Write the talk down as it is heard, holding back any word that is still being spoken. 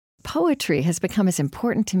poetry has become as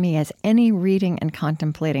important to me as any reading and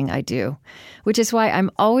contemplating I do, which is why I'm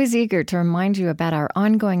always eager to remind you about our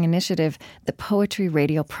ongoing initiative, the Poetry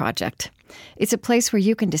Radio Project. It's a place where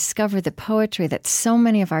you can discover the poetry that so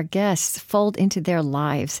many of our guests fold into their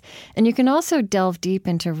lives. And you can also delve deep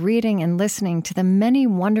into reading and listening to the many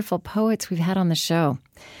wonderful poets we've had on the show.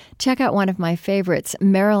 Check out one of my favorites.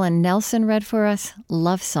 Marilyn Nelson read for us,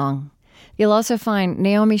 Love Song. You'll also find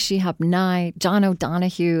Naomi Shihab Nye, John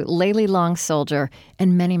O'Donohue, Layli Long Soldier,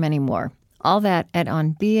 and many, many more. All that at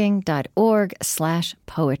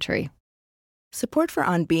onbeing.org/poetry. Support for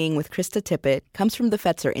On Being with Krista Tippett comes from the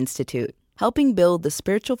Fetzer Institute, helping build the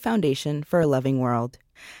spiritual foundation for a loving world.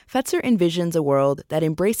 Fetzer envisions a world that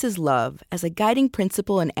embraces love as a guiding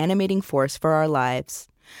principle and animating force for our lives.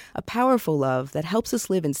 A powerful love that helps us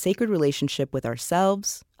live in sacred relationship with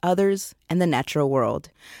ourselves, others, and the natural world.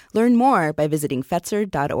 Learn more by visiting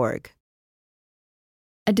Fetzer.org.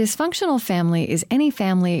 A dysfunctional family is any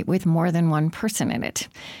family with more than one person in it.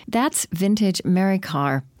 That's vintage Mary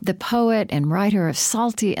Karr, the poet and writer of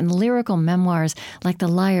salty and lyrical memoirs like The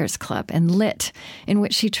Liars Club and Lit, in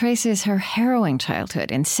which she traces her harrowing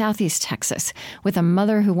childhood in Southeast Texas with a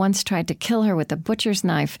mother who once tried to kill her with a butcher's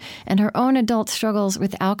knife and her own adult struggles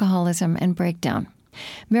with alcoholism and breakdown.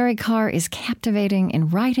 Mary Karr is captivating in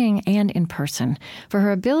writing and in person for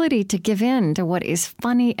her ability to give in to what is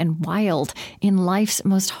funny and wild in life's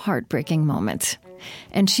most heartbreaking moments.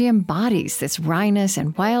 And she embodies this wryness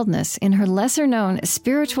and wildness in her lesser-known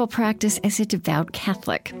spiritual practice as a devout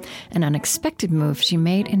Catholic, an unexpected move she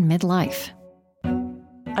made in midlife.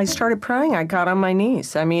 I started praying. I got on my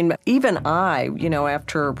knees. I mean, even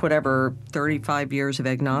after 35 years of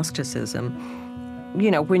agnosticism,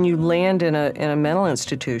 when you land in a mental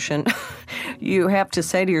institution, you have to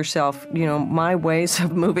say to yourself, my ways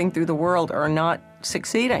of moving through the world are not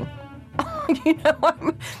succeeding.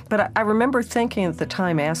 But I remember thinking at the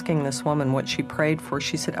time, asking this woman what she prayed for.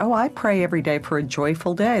 She said, I pray every day for a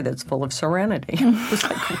joyful day that's full of serenity. I was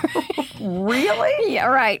like, really? Yeah,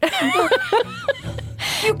 right.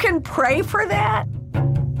 You can pray for that?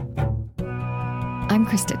 I'm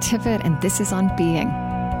Krista Tippett, and this is On Being.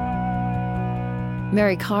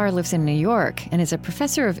 Mary Karr lives in New York and is a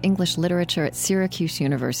professor of English literature at Syracuse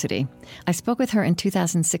University. I spoke with her in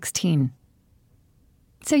 2016.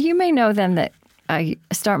 So you may know then that I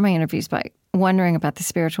start my interviews by wondering about the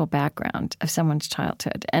spiritual background of someone's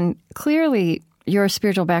childhood. And clearly, your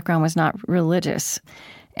spiritual background was not religious.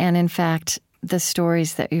 And in fact, the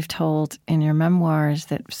stories that you've told in your memoirs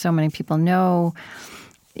that so many people know,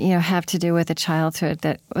 have to do with a childhood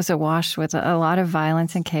that was awash with a lot of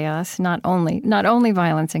violence and chaos. Not only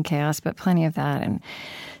violence and chaos, but plenty of that. And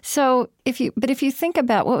so, if you think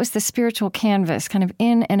about what was the spiritual canvas, kind of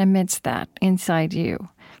in and amidst that, inside you,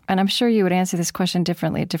 and I'm sure you would answer this question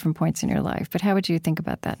differently at different points in your life. But how would you think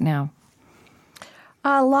about that now?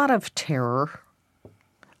 A lot of terror.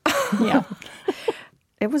 Yeah,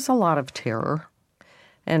 it was a lot of terror,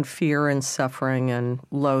 and fear, and suffering, and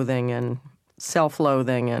loathing, and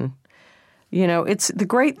self-loathing. And, it's the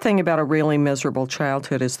great thing about a really miserable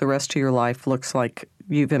childhood is the rest of your life looks like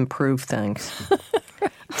you've improved things.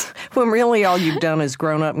 When really all you've done is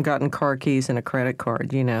grown up and gotten car keys and a credit card,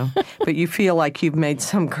 But you feel like you've made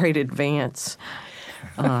some great advance.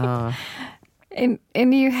 And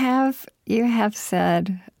you have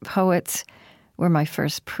said poets were my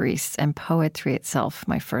first priests and poetry itself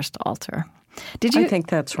my first altar. I think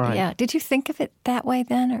that's right. Yeah. Did you think of it that way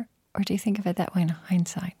then, or do you think of it that way in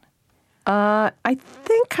hindsight? I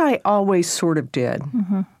think I always sort of did.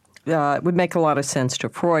 Mm-hmm. It would make a lot of sense to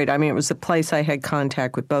Freud. I mean, it was the place I had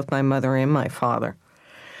contact with both my mother and my father,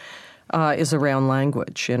 is around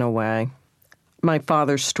language in a way. My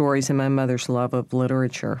father's stories and my mother's love of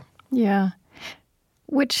literature. Yeah.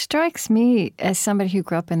 Which strikes me as somebody who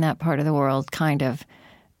grew up in that part of the world kind of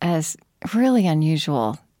as really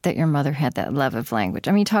unusual that your mother had that love of language.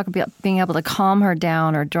 I mean, you talk about being able to calm her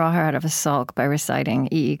down or draw her out of a sulk by reciting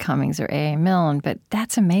E. E. Cummings or A. A. Milne, but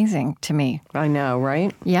that's amazing to me. I know,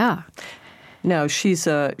 right? Yeah. No, she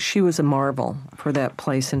was a marvel for that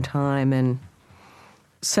place and time. And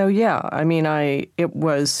so, yeah, I mean, it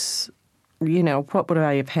was, what would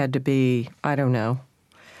I have had to be? I don't know.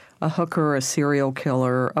 A hooker, a serial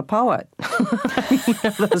killer, a poet.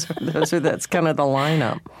 That's kind of the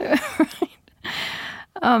lineup.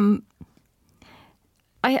 Right.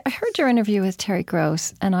 I heard your interview with Terry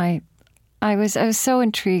Gross, and I was so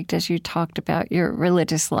intrigued as you talked about your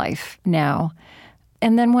religious life now.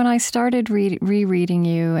 And then when I started rereading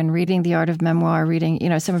you and reading The Art of Memoir,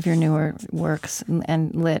 reading some of your newer works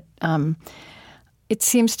and Lit, it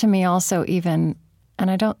seems to me also even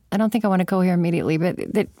and I don't think I want to go here immediately, but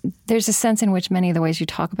there's a sense in which many of the ways you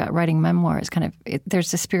talk about writing memoirs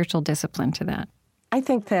there's a spiritual discipline to that. I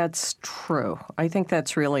think that's true. I think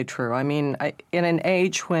that's really true. I mean, in an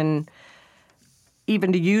age when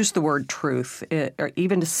even to use the word truth, or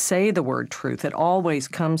even to say the word truth, it always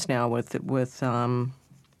comes now with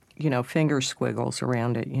finger squiggles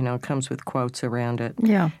around it. It comes with quotes around it.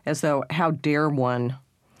 Yeah. As though, how dare one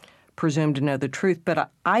presume to know the truth? But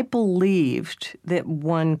I believed that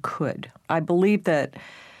one could. I believed that,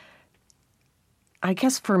 I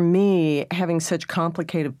guess for me, having such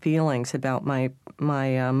complicated feelings about my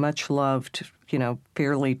much-loved,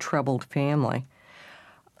 fairly troubled family,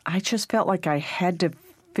 I just felt like I had to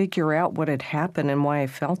figure out what had happened and why I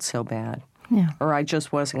felt so bad. Yeah. Or I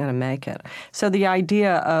just wasn't going to make it. So the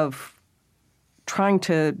idea of trying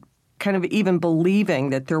to kind of even believing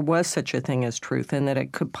that there was such a thing as truth and that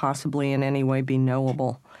it could possibly in any way be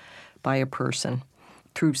knowable by a person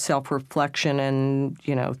through self-reflection and,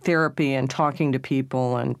 therapy and talking to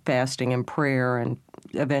people and fasting and prayer and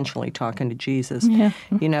eventually talking to Jesus,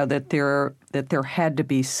 that there had to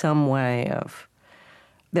be some way of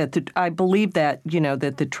I believe that,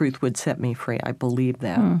 that the truth would set me free. I believe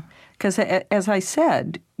that. Because as I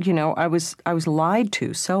said, I was lied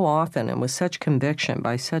to so often and with such conviction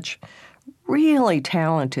by such really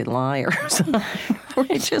talented liars.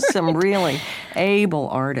 Just some really able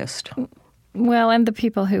artists. Well, and the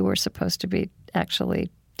people who were supposed to be actually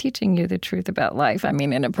teaching you the truth about life. I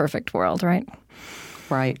mean, in a perfect world, right?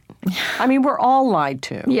 Right. I mean, we're all lied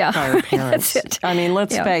to by our parents. That's it. I mean,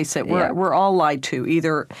 let's face it. We're all lied to,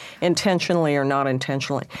 either intentionally or not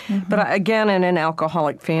intentionally. Mm-hmm. But again, in an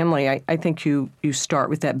alcoholic family, I think you start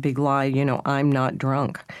with that big lie, I'm not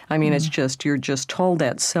drunk. I mean, it's just, you're just told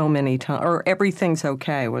that so many times. Or everything's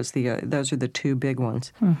okay those are the two big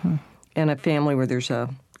ones. Mm-hmm. In a family where there's a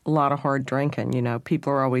lot of hard drinking,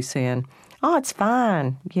 people are always saying, oh, it's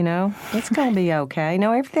fine, it's going to be okay.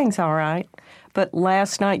 No, everything's all right. But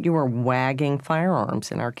last night you were wagging firearms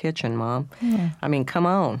in our kitchen, Mom. Yeah. I mean, come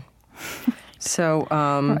on. So,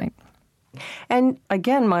 right. And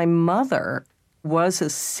again, my mother was a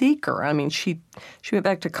seeker. I mean, she went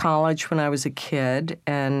back to college when I was a kid,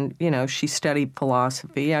 and, she studied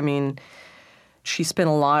philosophy. I mean, she spent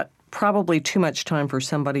probably too much time for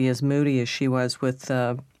somebody as moody as she was with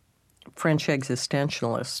French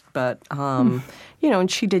existentialists. But, and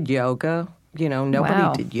she did yoga.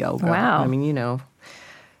 Nobody did yoga. Wow. I mean,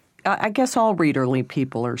 I guess all readerly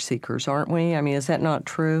people are seekers, aren't we? I mean, is that not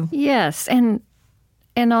true? Yes, and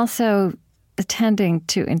also attending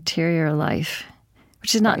to interior life,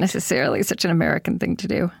 which is not necessarily such an American thing to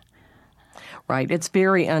do. Right. It's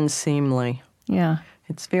very unseemly. Yeah.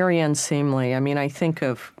 It's very unseemly. I mean, I think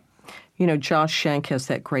of, Josh Schenck has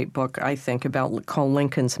that great book, I think, called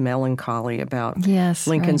Lincoln's Melancholy, about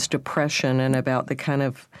Lincoln's depression and about the kind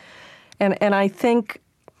of... And I think,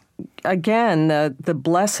 again, the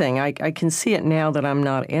blessing, I can see it now that I'm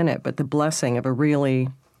not in it, but the blessing of a really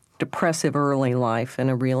depressive early life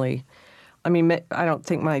and I don't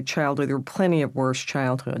think my childhood, there were plenty of worse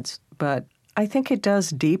childhoods, but I think it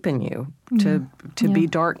does deepen you to be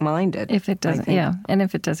dark-minded. If it doesn't, and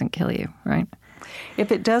if it doesn't kill you, right?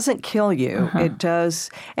 If it doesn't kill you, it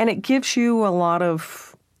does, and it gives you a lot of...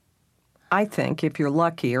 I think if you're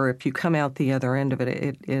lucky or if you come out the other end of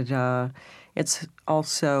it, it's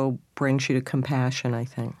also brings you to compassion, I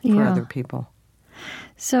think, for other people.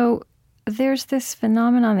 So there's this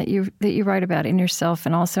phenomenon that you write about in yourself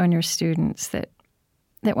and also in your students that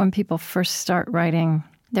when people first start writing,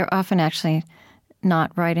 they're often actually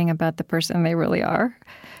not writing about the person they really are.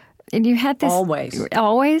 And you had this...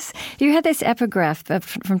 Always? You had this epigraph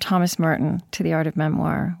from Thomas Merton to The Art of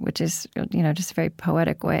Memoir, which is, just a very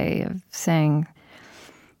poetic way of saying,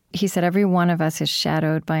 he said, every one of us is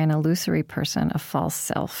shadowed by an illusory person, a false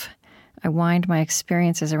self. I wind my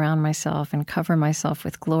experiences around myself and cover myself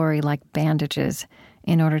with glory like bandages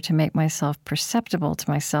in order to make myself perceptible to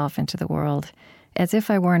myself and to the world, as if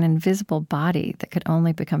I were an invisible body that could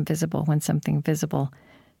only become visible when something visible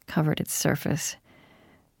covered its surface.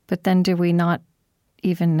 But then do we not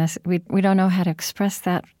even, we don't know how to express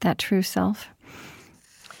that true self?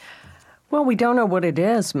 Well, we don't know what it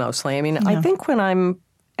is mostly. I mean, I think when I'm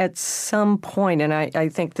at some point, and I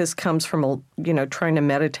think this comes from, trying to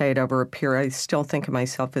meditate over a period, I still think of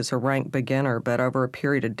myself as a rank beginner, but over a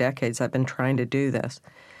period of decades I've been trying to do this.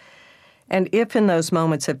 And if in those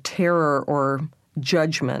moments of terror or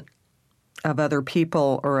judgment of other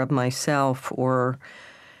people or of myself or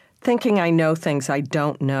thinking I know things I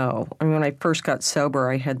don't know. I mean, when I first got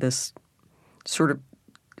sober, I had this sort of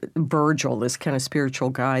Virgil, this kind of spiritual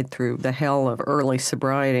guide through the hell of early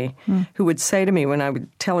sobriety, who would say to me when I would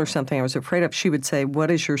tell her something I was afraid of, she would say, "What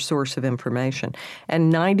is your source of information?"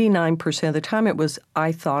 And 99% of the time it was,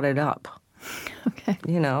 I thought it up. Okay.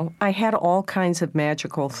 I had all kinds of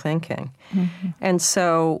magical thinking. And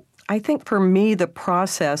so I think for me, the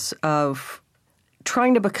process of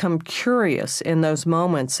trying to become curious in those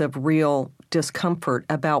moments of real discomfort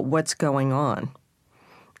about what's going on,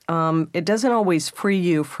 it doesn't always free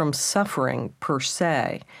you from suffering per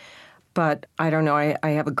se. But I don't know, I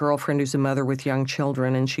have a girlfriend who's a mother with young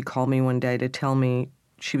children, and she called me one day to tell me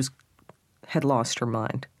she had lost her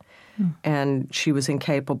mind. And she was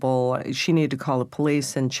incapable. She needed to call the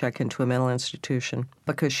police and check into a mental institution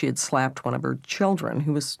because she had slapped one of her children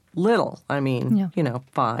who was little.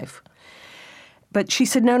 5. But she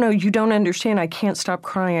said, no, you don't understand. I can't stop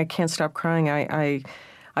crying. I can't stop crying.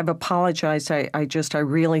 I've apologized. I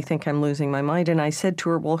really think I'm losing my mind. And I said to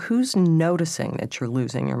her, well, who's noticing that you're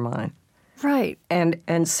losing your mind? Right.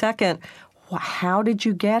 And second, how did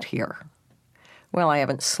you get here? Well, I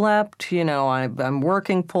haven't slept, I'm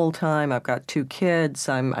working full time, I've got 2 kids,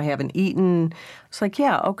 I haven't eaten. It's like,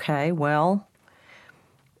 yeah, okay, well,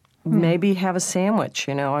 maybe have a sandwich,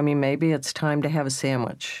 maybe it's time to have a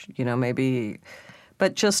sandwich, maybe.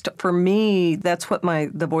 But just for me, that's what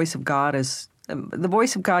the voice of God is. The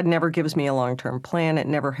voice of God never gives me a long-term plan. It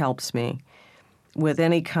never helps me with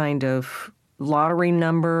any kind of lottery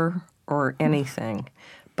number or anything.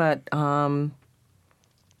 But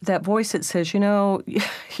that voice that says, you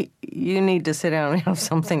need to sit down and have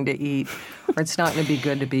something to eat, or it's not going to be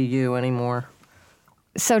good to be you anymore.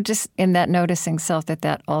 So just in that noticing self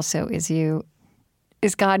that also is you,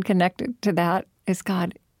 is God connected to that? Is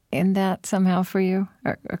God in that somehow for you,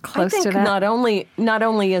 or close to that? I think not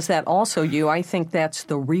only is that also you, I think that's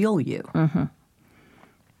the real you.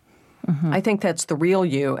 I think that's the real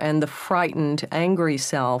you, and the frightened, angry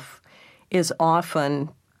self is often,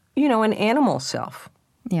 an animal self.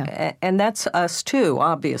 Yeah. And that's us too,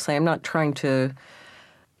 obviously. I'm not trying to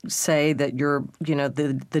say that you're,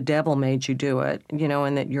 the devil made you do it,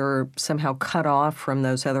 and that you're somehow cut off from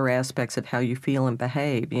those other aspects of how you feel and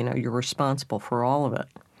behave. You're responsible for all of it.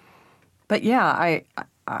 But yeah,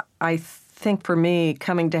 I think for me,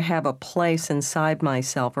 coming to have a place inside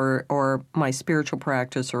myself or my spiritual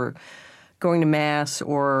practice or going to Mass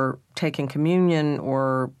or taking communion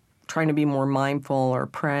or trying to be more mindful or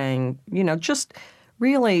praying, just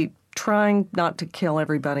really trying not to kill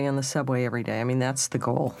everybody on the subway every day. That's the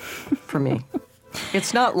goal for me.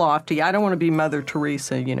 It's not lofty. I don't want to be Mother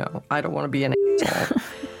Teresa, I don't want to be an asshole.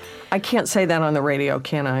 I can't say that on the radio,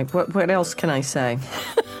 can I? What else can I say?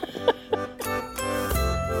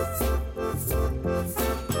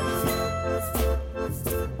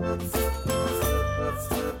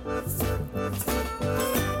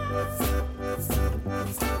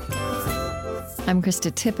 I'm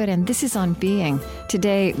Krista Tippett, and this is On Being,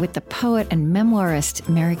 today with the poet and memoirist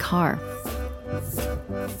Mary Karr.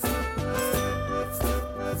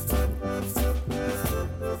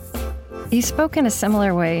 You spoke in a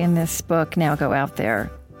similar way in this book, Now Go Out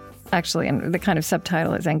There. Actually, and the kind of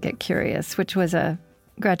subtitle is And Get Curious, which was a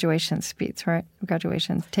graduation speech, right?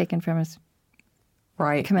 Graduation taken from his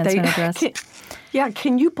commencement address.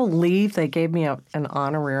 Can you believe they gave me an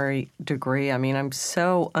honorary degree? I'm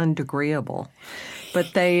so undegreeable.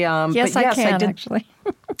 But they... yes, I can, actually.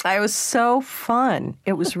 It was so fun.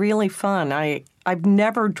 It was really fun. I've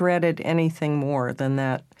never dreaded anything more than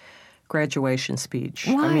that graduation speech.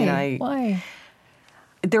 Why? Why?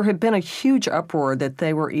 There had been a huge uproar that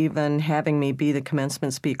they were even having me be the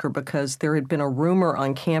commencement speaker because there had been a rumor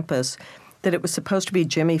on campus that it was supposed to be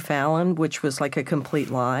Jimmy Fallon, which was like a complete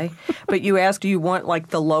lie. But you asked, do you want like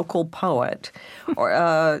the local poet or,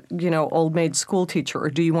 old maid school teacher, or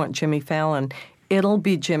do you want Jimmy Fallon? It'll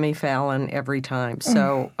be Jimmy Fallon every time.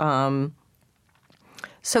 So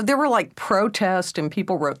so there were like protests, and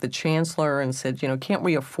people wrote the chancellor and said, can't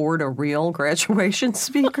we afford a real graduation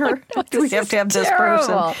speaker? Do we have to have this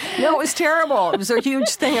person? No, it was terrible. It was a huge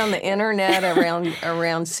thing on the internet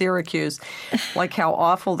around Syracuse, like how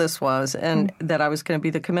awful this was, and that I was going to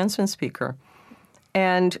be the commencement speaker.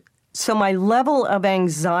 And so my level of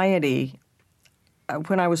anxiety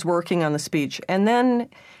when I was working on the speech, and then,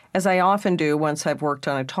 as I often do once I've worked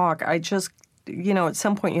on a talk, I just, at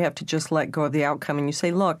some point you have to just let go of the outcome, and you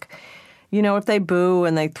say, look, if they boo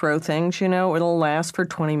and they throw things, it'll last for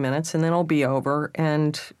 20 minutes and then it'll be over,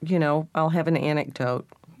 and, I'll have an anecdote.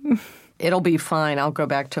 It'll be fine. I'll go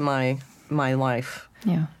back to my life.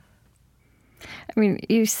 Yeah.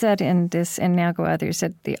 You said in Now Go Out There, you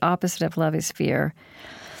said the opposite of love is fear.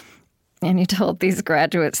 And you told these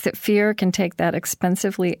graduates that fear can take that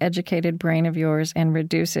expensively educated brain of yours and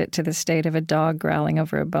reduce it to the state of a dog growling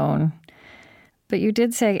over a bone. But you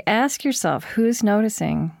did say, ask yourself who's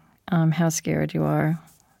noticing how scared you are,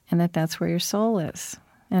 and that's where your soul is.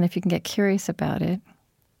 And if you can get curious about it,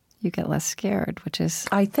 you get less scared, which is...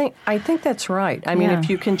 I think that's right. I mean,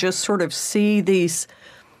 if you can just sort of see these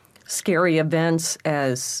scary events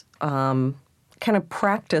as kind of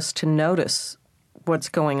practice to notice what's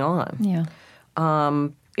going on. Yeah.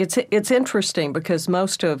 It's interesting because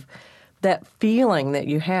most of that feeling that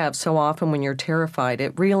you have so often when you're terrified,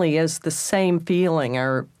 it really is the same feeling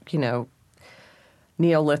our,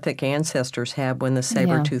 Neolithic ancestors had when the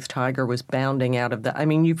saber-toothed tiger was bounding out of the... I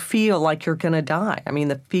mean, you feel like you're going to die. I mean,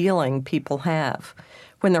 the feeling people have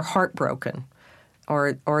when they're heartbroken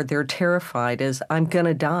or they're terrified is, I'm going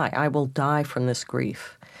to die. I will die from this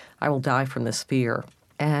grief. I will die from this fear.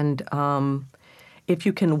 And if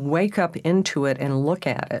you can wake up into it and look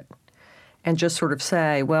at it and just sort of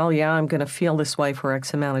say, well, yeah, I'm going to feel this way for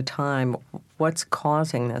X amount of time. What's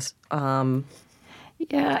causing this?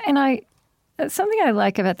 Yeah, and something I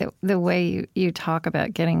like about the way you talk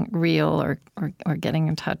about getting real or getting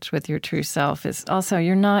in touch with your true self is also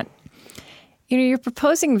you're not, you're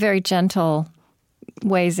proposing very gentle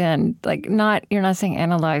ways in, like you're not saying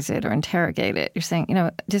analyze it or interrogate it. You're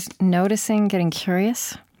saying, just noticing, getting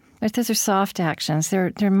curious. Like those are soft actions.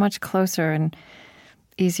 They're much closer and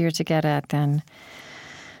easier to get at than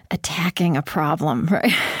attacking a problem,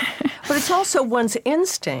 right? But it's also one's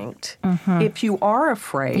instinct, if you are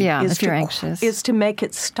afraid, if you're anxious, is to make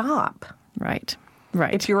it stop. Right.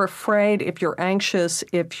 If you're afraid, if you're anxious,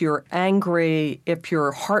 if you're angry, if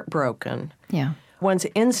you're heartbroken, one's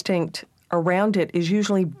instinct around it is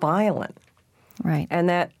usually violent. Right. And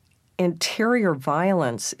that interior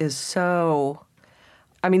violence is so...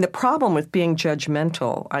 I mean, the problem with being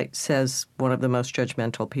judgmental, says one of the most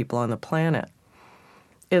judgmental people on the planet,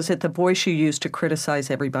 is that the voice you use to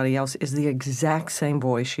criticize everybody else is the exact same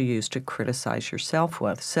voice you use to criticize yourself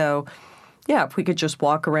with. So, yeah, if we could just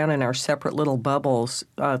walk around in our separate little bubbles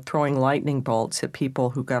throwing lightning bolts at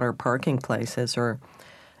people who got our parking places or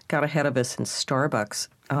got ahead of us in Starbucks,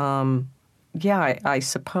 I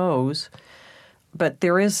suppose. But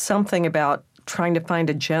there is something about trying to find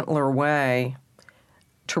a gentler way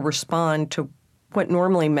to respond to what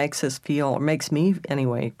normally makes us feel, or makes me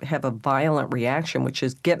anyway, have a violent reaction, which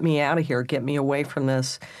is get me out of here, get me away from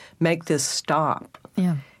this, make this stop.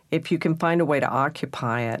 Yeah. If you can find a way to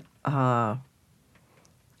occupy it.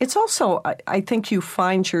 It's also, I think you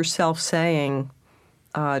find yourself saying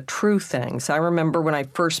true things. I remember when I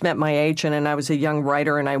first met my agent and I was a young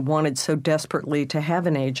writer and I wanted so desperately to have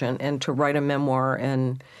an agent and to write a memoir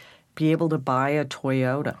and be able to buy a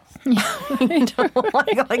Toyota.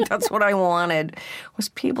 like that's what I wanted, was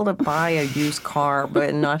people to buy a used car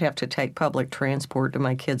but not have to take public transport to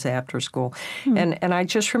my kids after school. And I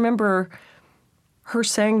just remember her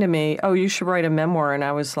saying to me, oh, you should write a memoir. And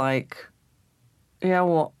I was like, yeah,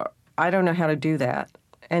 well, I don't know how to do that.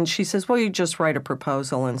 And she says, well, you just write a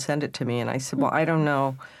proposal and send it to me. And I said, well, I don't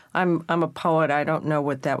know. I'm a poet. I don't know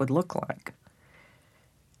what that would look like.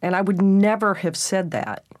 And I would never have said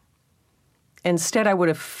that. Instead, I would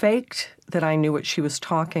have faked that I knew what she was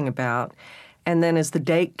talking about. And then as the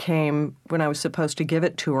date came when I was supposed to give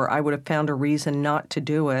it to her, I would have found a reason not to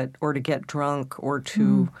do it or to get drunk or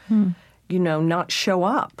to, not show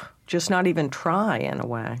up, just not even try in a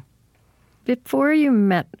way. Before you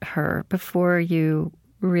met her, before you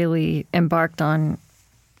really embarked on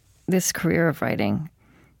this career of writing,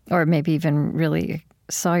 or maybe even really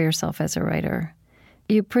saw yourself as a writer,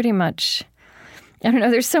 you pretty much... I don't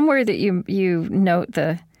know, there's somewhere that you note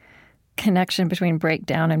the connection between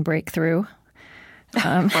breakdown and breakthrough.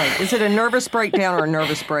 Right. Is it a nervous breakdown or a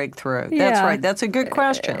nervous breakthrough? That's right. That's a good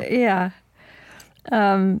question. Yeah.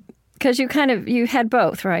 Because you had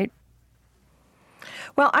both, right?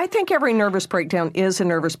 Well, I think every nervous breakdown is a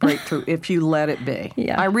nervous breakthrough if you let it be.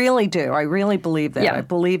 Yeah. I really do. I really believe that. Yeah. I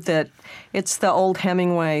believe that it's the old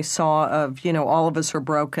Hemingway saw of, all of us are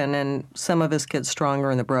broken and some of us get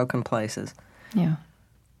stronger in the broken places. Yeah.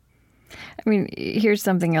 I mean, here's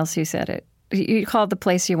something else you said. You called the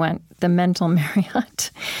place you went the mental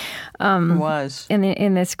Marriott. It was.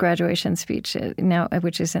 In this graduation speech, now,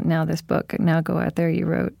 which isn't now this book, Now Go Out There, you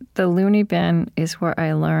wrote, the loony bin is where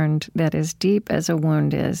I learned that as deep as a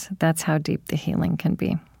wound is, that's how deep the healing can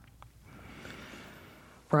be.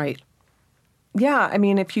 Right. Yeah, I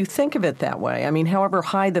mean, if you think of it that way, I mean, however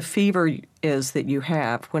high the fever is that you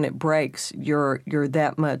have, when it breaks, you're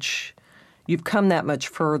that much... You've come that much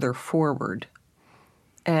further forward.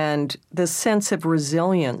 And the sense of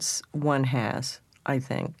resilience one has, I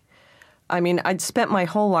think, I mean, I'd spent my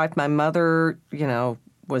whole life, my mother,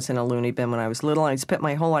 was in a loony bin when I was little. I spent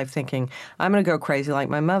my whole life thinking, I'm going to go crazy like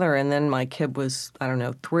my mother. And then my kid was,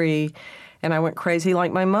 3, and I went crazy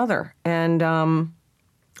like my mother. And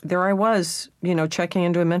there I was, checking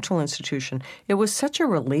into a mental institution. It was such a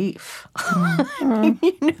relief.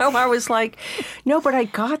 I was like, no, but I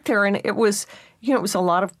got there, and it was, it was a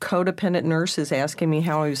lot of codependent nurses asking me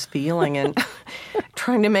how I was feeling and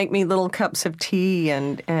trying to make me little cups of tea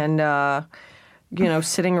and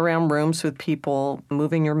sitting around rooms with people,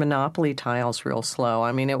 moving your Monopoly tiles real slow.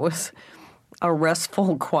 I mean, it was a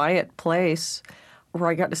restful, quiet place where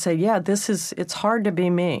I got to say, yeah, it's hard to be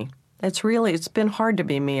me. It's been hard to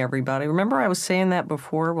be me, everybody. Remember I was saying that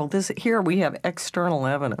before? Well, here we have external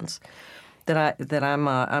evidence that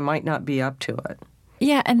I might not be up to it.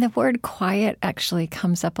 Yeah, and the word quiet actually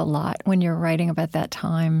comes up a lot when you're writing about that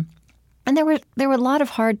time. And there were a lot of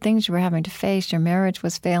hard things you were having to face. Your marriage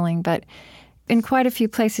was failing, but in quite a few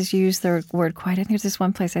places you use the word quiet. I think there's this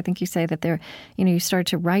one place I think you say that you started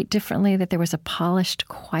to write differently, that there was a polished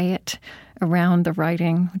quiet around the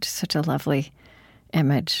writing, which is such a lovely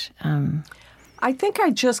image. I think I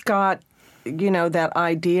just got, that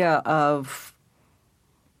idea of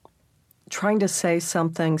trying to say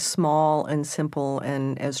something small and simple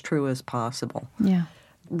and as true as possible. Yeah.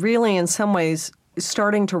 Really, in some ways,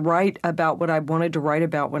 starting to write about what I wanted to write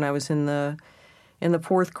about when I was in the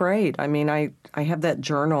 4th grade. I mean, I have that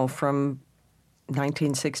journal from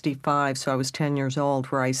 1965, so I was 10 years old,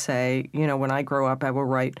 where I say, when I grow up, I will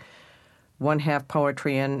write 1/2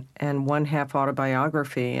 poetry and 1/2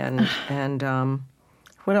 autobiography. And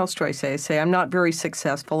what else do I say? I say, I'm not very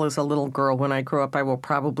successful as a little girl. When I grow up, I will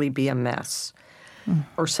probably be a mess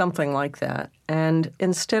or something like that. And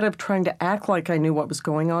instead of trying to act like I knew what was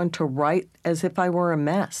going on, to write as if I were a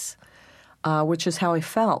mess, which is how I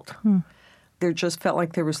felt. There just felt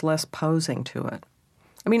like there was less posing to it.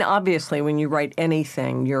 I mean, obviously, when you write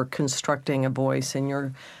anything, you're constructing a voice and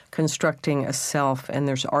you're constructing a self, and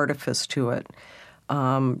there's artifice to it.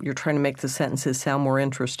 You're trying to make the sentences sound more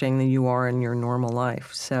interesting than you are in your normal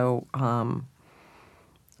life. So,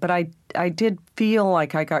 but I did feel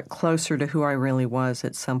like I got closer to who I really was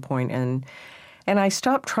at some point, and I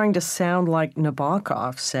stopped trying to sound like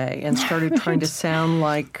Nabokov, say, and started trying to sound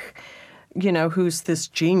like, who's this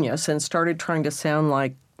genius, and started trying to sound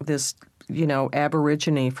like this,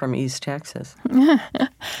 Aborigine from East Texas.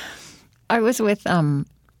 I was with, a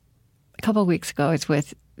couple of weeks ago,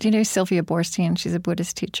 do you know Sylvia Borstein? She's a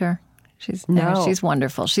Buddhist teacher. She's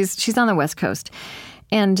wonderful. She's on the West Coast.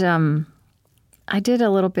 And I did a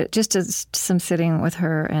little bit, just some sitting with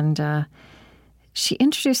her, and she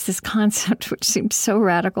introduced this concept which seemed so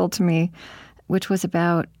radical to me, which was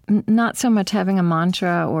about not so much having a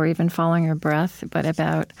mantra or even following your breath, but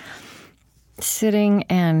about sitting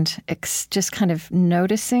and just kind of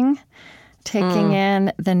noticing, taking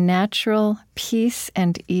in the natural peace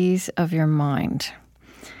and ease of your mind.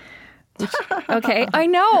 Okay, I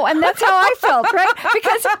know, and that's how I felt, right?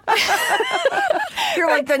 Because you're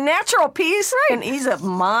like the natural peace and ease of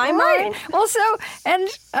my mind. Also, and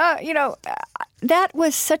that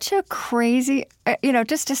was such a crazy,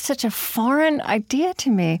 just such a foreign idea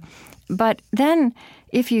to me. But then,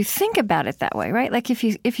 if you think about it that way, right? Like if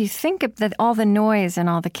you think of that, all the noise and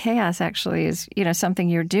all the chaos actually is, something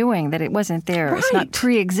you're doing, that it wasn't there. Right. It's not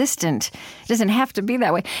pre-existent. It doesn't have to be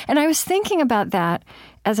that way. And I was thinking about that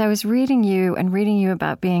as I was reading you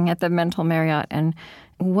about being at the Mental Marriott, and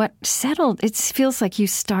what settled. It feels like you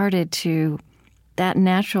started to, that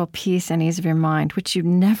natural peace and ease of your mind, which you've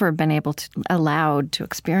never been allowed to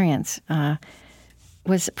experience,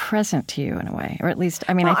 was present to you in a way, or at least,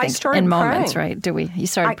 I think in moments, praying. Right? You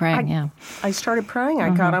started praying, yeah. I started praying.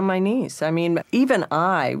 I got on my knees. I mean, even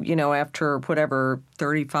I, after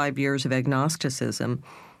 35 years of agnosticism,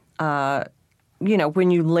 when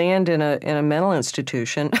you land in a mental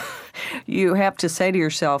institution, you have to say to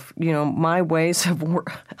yourself, my ways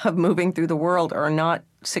of moving through the world are not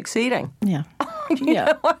succeeding. Yeah.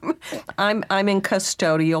 I'm in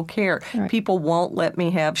custodial care. Right. People won't let me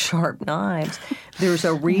have sharp knives. There's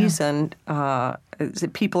a reason that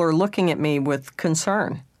people are looking at me with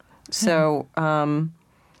concern. So,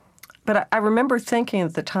 but I remember thinking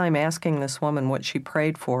at the time, asking this woman what she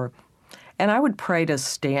prayed for. And I would pray to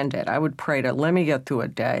stand it. I would pray to, let me get through a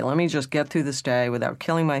day. Let me just get through this day without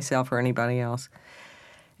killing myself or anybody else.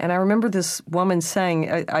 And I remember this woman saying,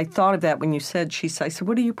 I thought of that when you said, I said,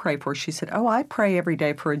 what do you pray for? She said, I pray every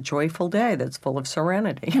day for a joyful day that's full of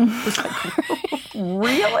serenity. I was like,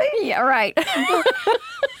 really? Yeah, right.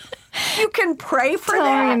 You can pray for Tell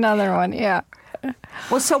that? me another one, yeah.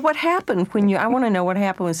 Well, so what happened I want to know what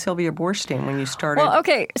happened with Sylvia Boorstein when you started. Well,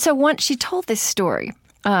 okay. So once she told this story,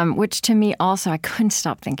 which to me also I couldn't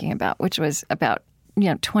stop thinking about, which was about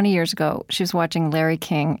 20 years ago. She was watching Larry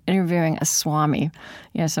King interviewing a Swami,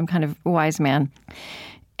 some kind of wise man.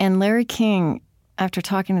 And Larry King, after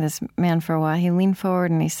talking to this man for a while, he leaned forward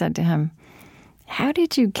and he said to him, "How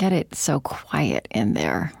did you get it so quiet in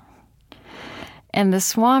there?" And the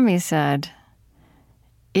Swami said,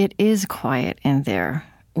 "It is quiet in there.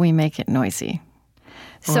 We make it noisy."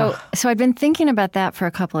 So I'd been thinking about that for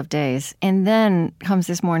a couple of days. And then comes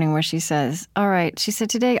this morning where she says, all right, she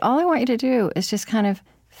said, today, all I want you to do is just kind of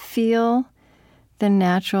feel the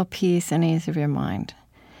natural peace and ease of your mind.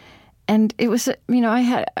 And it was, I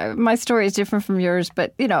had, my story is different from yours,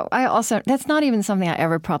 but, I also, that's not even something I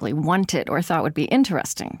ever probably wanted or thought would be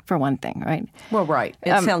interesting, for one thing, right? Well, right.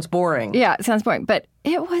 It sounds boring. Yeah, it sounds boring. But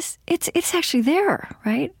it's actually there,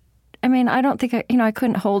 right? I mean, I don't think I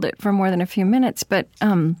couldn't hold it for more than a few minutes, but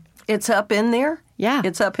it's up in there. Yeah,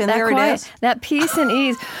 it's up in there. Quiet, it is that peace and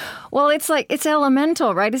ease. Well, it's like it's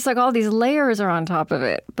elemental, right? It's like all these layers are on top of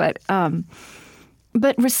it. But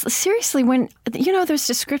seriously, when there's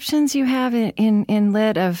descriptions you have in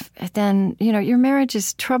lit of then your marriage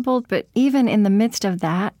is troubled, but even in the midst of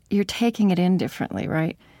that, you're taking it in differently,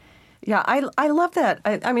 right? Yeah, I love that.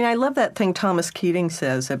 I love that thing Thomas Keating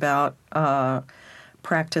says about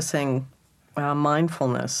practicing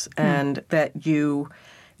mindfulness, and that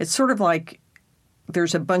it's sort of like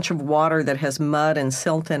there's a bunch of water that has mud and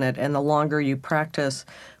silt in it, and the longer you practice,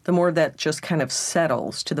 the more that just kind of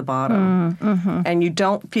settles to the bottom. Mm-hmm. And you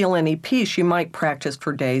don't feel any peace. You might practice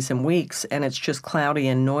for days and weeks, and it's just cloudy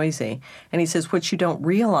and noisy. And he says what you don't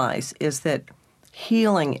realize is that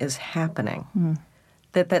healing is happening,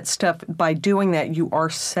 that stuff, by doing that, you are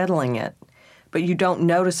settling it. But you don't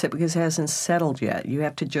notice it because it hasn't settled yet. You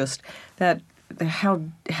have to just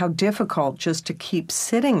how difficult just to keep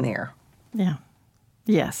sitting there. Yeah.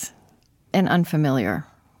 Yes. And unfamiliar,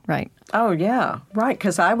 right? Oh yeah, right.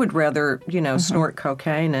 Because I would rather snort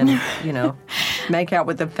cocaine and make out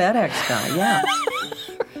with the FedEx guy. Yeah.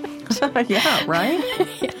 Yeah. Right.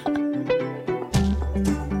 Yeah.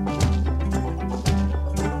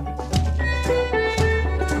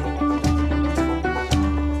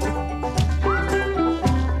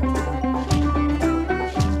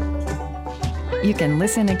 You can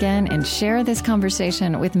listen again and share this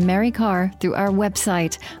conversation with Mary Karr through our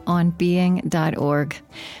website, onbeing.org.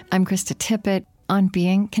 I'm Krista Tippett. On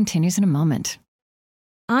Being continues in a moment.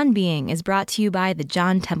 On Being is brought to you by the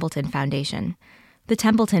John Templeton Foundation. The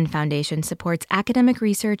Templeton Foundation supports academic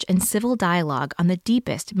research and civil dialogue on the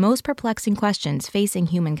deepest, most perplexing questions facing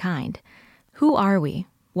humankind. Who are we?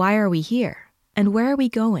 Why are we here? And where are we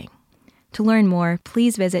going? To learn more,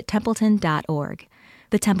 please visit templeton.org.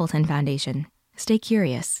 The Templeton Foundation. Stay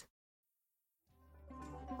curious.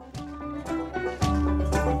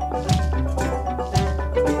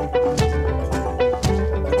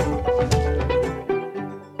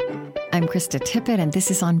 I'm Krista Tippett, and this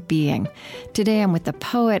is On Being. Today I'm with the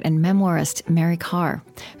poet and memoirist Mary Karr,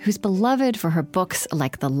 who's beloved for her books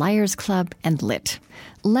like The Liars Club and Lit.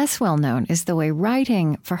 Less well known is the way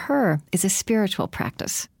writing, for her, is a spiritual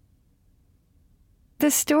practice. The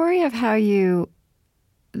story of how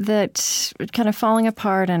that kind of falling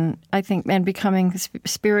apart and becoming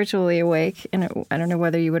spiritually awake, and I don't know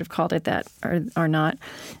whether you would have called it that or not,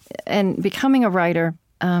 and becoming a writer,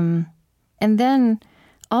 and then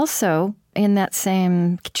also in that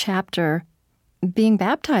same chapter, being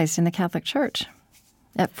baptized in the Catholic Church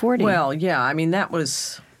at 40. Well, yeah, that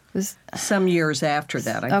was some years after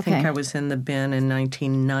that. I think I was in the bin in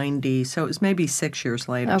 1990, so it was maybe 6 years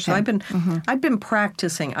later. Okay. So I've been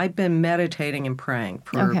practicing. I've been meditating and praying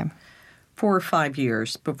for 4 or 5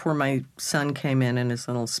 years before my son came in his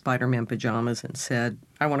little Spider-Man pajamas and said,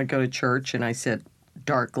 "I want to go to church." And I said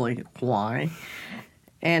darkly, "Why?"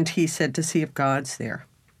 And he said, "To see if God's there."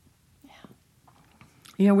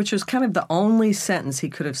 Yeah. Which was kind of the only sentence he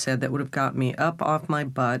could have said that would have got me up off my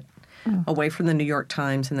butt, away from the New York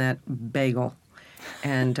Times and that bagel,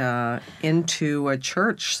 and into a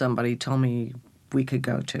church somebody told me we could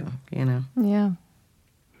go to, Yeah.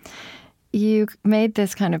 You made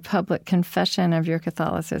this kind of public confession of your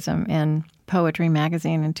Catholicism in Poetry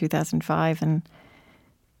magazine in 2005, and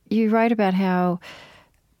you write about how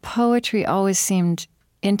poetry always seemed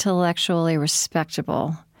intellectually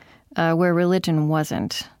respectable, where religion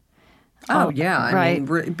wasn't. Oh yeah, right.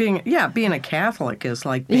 Being a Catholic is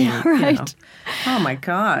like being, right. Oh my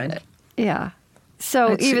God. Yeah.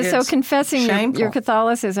 So confessing shameful. your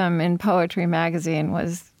Catholicism in Poetry magazine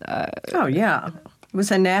was. Oh yeah. It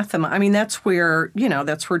was anathema. I mean, that's where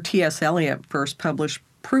T.S. Eliot first published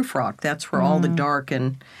Proof Rock. That's where all the dark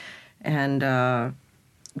and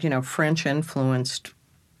French influenced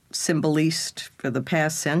symboliste for the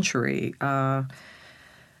past century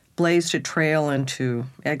blazed a trail into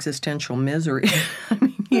existential misery.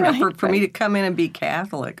 I mean, for me to come in and be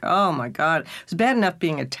Catholic, oh my God. It was bad enough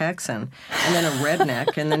being a Texan and then a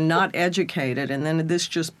redneck and then not educated, and then this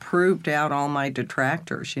just proved out all my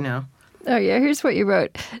detractors, Oh, yeah. Here's what you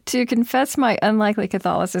wrote. To confess my unlikely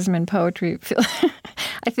Catholicism in poetry,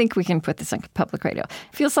 I think we can put this on public radio.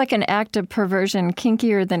 Feels like an act of perversion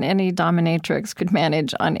kinkier than any dominatrix could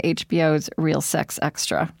manage on HBO's Real Sex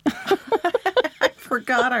Extra. I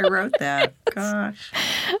forgot I wrote that. Gosh.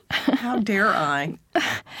 How dare I?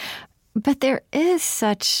 But there is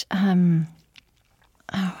such,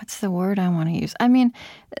 what's the word I want to use? I mean,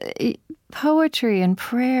 poetry and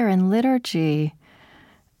prayer and liturgy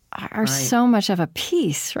are so much of a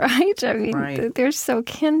piece, right? I mean, they're so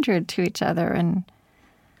kindred to each other. And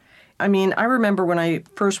I mean, I remember when I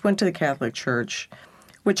first went to the Catholic Church,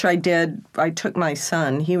 which I did. I took my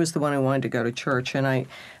son. He was the one who wanted to go to church, and I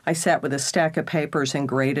sat with a stack of papers and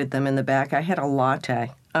graded them in the back. I had a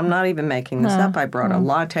latte. I'm not even making this up. I brought a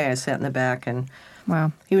latte. I sat in the back, and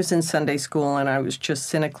he was in Sunday school, and I was just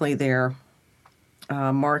cynically there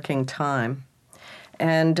marking time.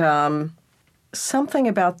 And something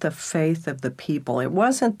about the faith of the people. It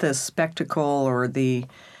wasn't the spectacle or the,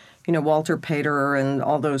 Walter Pater and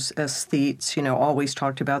all those aesthetes, always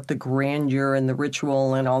talked about the grandeur and the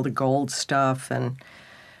ritual and all the gold stuff and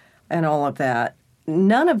all of that.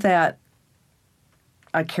 None of that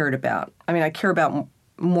I cared about. I mean, I care about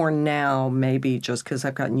more now, maybe just because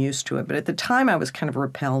I've gotten used to it. But at the time, I was kind of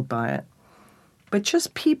repelled by it. But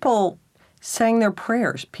just people saying their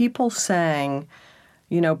prayers. People saying,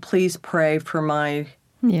 please pray for my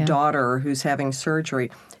daughter who's having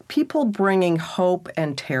surgery. People bringing hope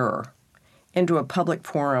and terror into a public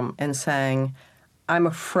forum and saying, I'm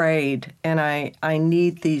afraid and I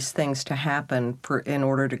need these things to happen in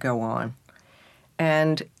order to go on.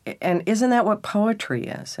 And isn't that what poetry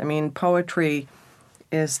is? I mean, poetry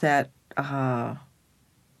is that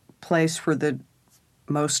place where the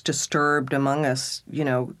most disturbed among us,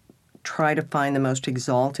 try to find the most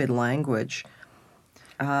exalted language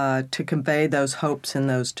to convey those hopes and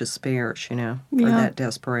those despairs, or that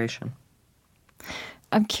desperation.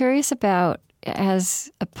 I'm curious about,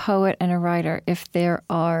 as a poet and a writer, if there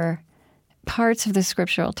are parts of the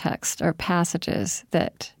scriptural text or passages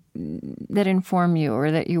that inform you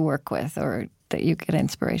or that you work with or that you get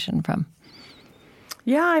inspiration from.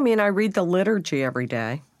 Yeah, I mean, I read the liturgy every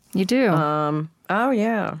day. You do? Oh,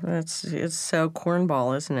 yeah. It's so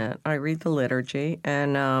cornball, isn't it? I read the liturgy.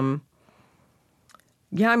 And,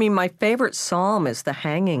 yeah, I mean, my favorite psalm is the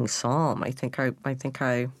hanging psalm. I think I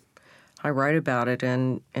write about it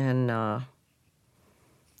in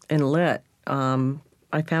Lit.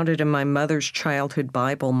 I found it in my mother's childhood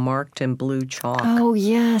Bible marked in blue chalk. Oh,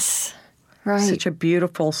 yes. Right. Such a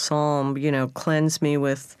beautiful psalm, cleanse me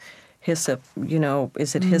with hyssop,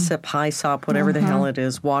 is it hyssop, hyssop, whatever the hell it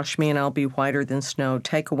is. Wash me and I'll be whiter than snow.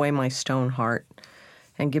 Take away my stone heart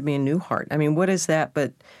and give me a new heart. I mean, what is that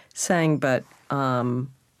but saying,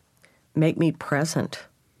 make me present?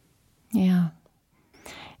 Yeah.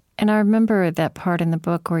 And I remember that part in the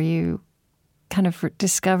book where you kind of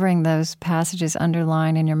discovering those passages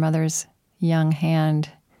underlined in your mother's young hand.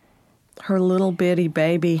 Her little bitty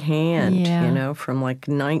baby hand, from like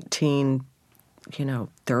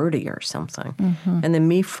 1930 or something. Mm-hmm. And then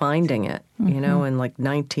me finding it, in like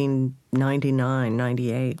 1999,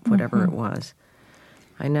 98, whatever it was.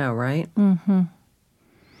 I know, right? Mm-hmm.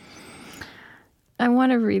 I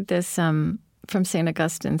want to read this from St.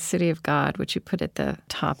 Augustine's City of God, which you put at the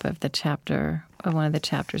top of the chapter, of one of the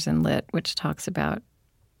chapters in Lit, which talks about,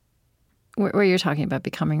 where you're talking about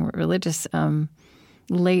becoming religious.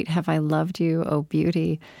 Late have I loved you, O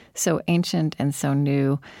beauty, so ancient and so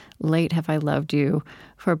new. Late have I loved you,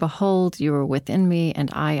 for behold, you were within me and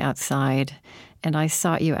I outside, and I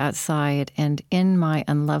sought you outside, and in my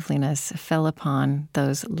unloveliness fell upon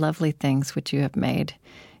those lovely things which you have made.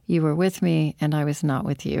 You were with me, and I was not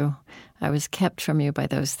with you. I was kept from you by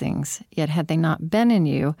those things. Yet had they not been in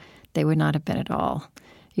you, they would not have been at all.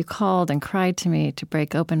 You called and cried to me to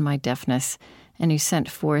break open my deafness, and you sent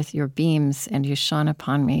forth your beams, and you shone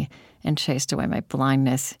upon me and chased away my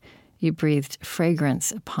blindness. You breathed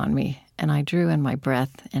fragrance upon me, and I drew in my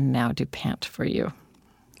breath, and now do pant for you.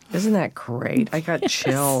 Isn't that great? I got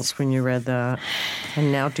chills when you read that.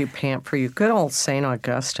 And now do pant for you. Good old St.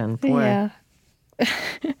 Augustine. Boy. Yeah.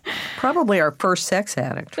 Probably our first sex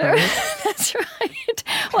addict, right? That's right.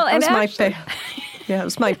 Well, that and was actually, Yeah, it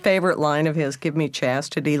was my favorite line of his, "Give me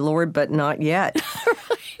chastity, Lord, but not yet."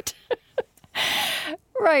 Right.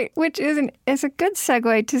 Right, which is a good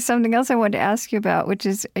segue to something else I wanted to ask you about, which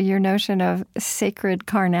is your notion of sacred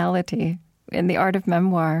carnality in the art of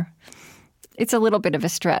memoir. It's a little bit of a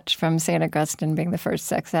stretch from St. Augustine being the first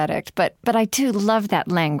sex addict, but I do love that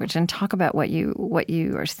language, and talk about what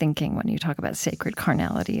you are thinking when you talk about sacred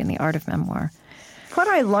carnality in the art of memoir. What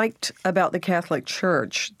I liked about the Catholic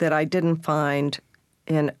Church that I didn't find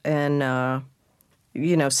in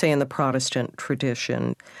say in the Protestant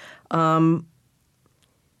tradition,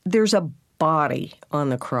 there's a body on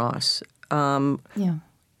the cross.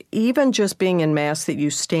 Even just being in Mass, that you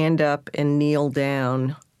stand up and kneel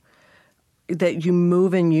down, that you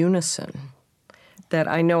move in unison. That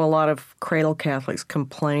I know a lot of cradle Catholics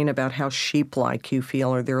complain about how sheep-like you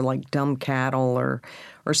feel, or they're like dumb cattle, or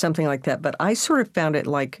something like that. But I sort of found it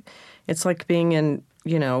like, it's like being in,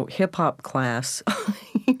 hip-hop class.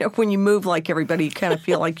 When you move like everybody, you kind of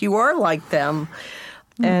feel like you are like them.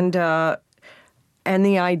 And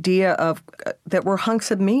the idea of that we're hunks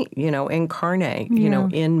of meat, incarnate,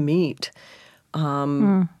 in meat.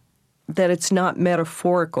 That it's not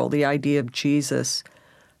metaphorical, the idea of Jesus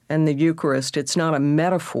and the Eucharist. It's not a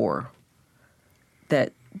metaphor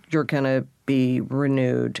that you're going to be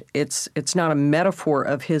renewed. It's not a metaphor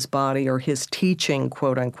of his body or his teaching,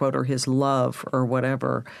 quote unquote, or his love or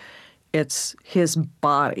whatever. It's his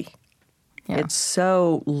body. Yeah. It's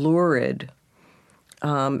so lurid.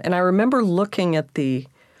 And I remember looking at the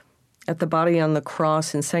body on the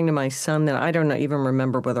cross and saying to my son that I don't even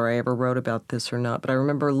remember whether I ever wrote about this or not, but I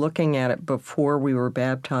remember looking at it before we were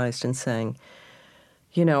baptized and saying,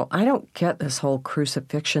 I don't get this whole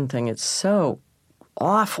crucifixion thing. It's so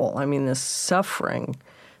awful. I mean, this suffering,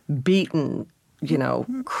 beaten,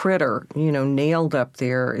 critter, nailed up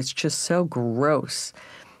there. It's just so gross.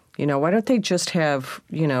 Why don't they just have,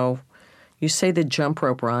 you say the jump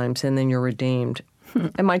rope rhymes and then you're redeemed.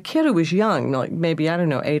 And my kid, who was young, like maybe,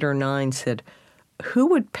 8 or 9, said, who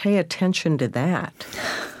would pay attention to that?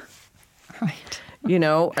 Right.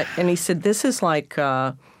 And he said, this is like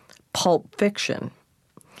Pulp Fiction.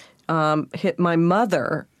 My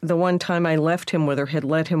mother, the one time I left him with her, had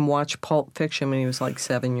let him watch Pulp Fiction when he was like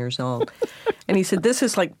 7 years old. And he said, this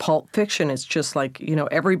is like Pulp Fiction. It's just like,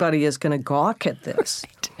 everybody is going to gawk at this.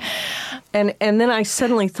 Right. And then I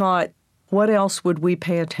suddenly thought, what else would we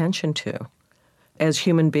pay attention to as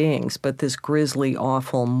human beings but this grisly,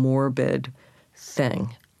 awful, morbid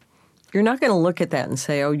thing? You're not going to look at that and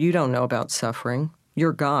say, oh, you don't know about suffering.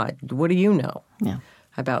 You're God. What do you know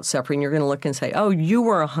about suffering? You're going to look and say, oh, you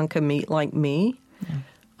were a hunk of meat like me? Yeah.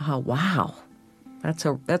 Oh, wow. That's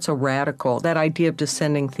a radical, that idea of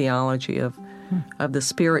descending theology of the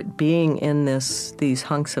Spirit being in these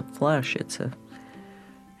hunks of flesh. It's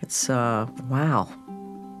wow.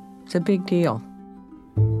 It's a big deal.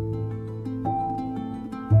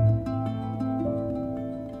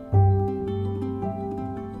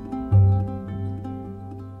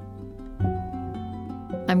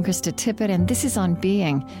 I'm Krista Tippett, and this is On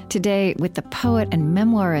Being, today with the poet and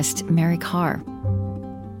memoirist Mary Karr.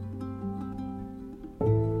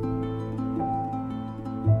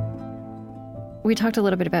 We talked a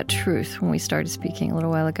little bit about truth when we started speaking a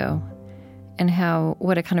little while ago, and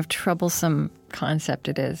what a kind of troublesome concept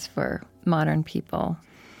it is for modern people,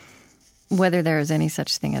 whether there is any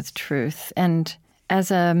such thing as truth. And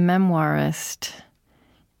as a memoirist,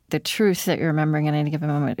 the truth that you're remembering at any given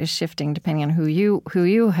moment is shifting depending on who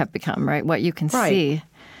you have become, right? What you can see.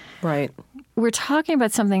 Right. We're talking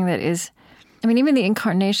about something that is, even the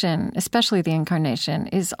incarnation, especially the incarnation,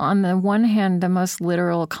 is on the one hand the most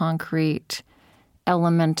literal, concrete,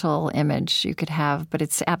 elemental image you could have, but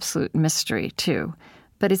it's absolute mystery too.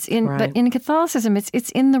 But it's in but in Catholicism, it's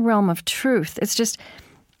in the realm of truth. It's just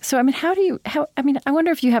so. I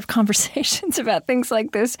wonder if you have conversations about things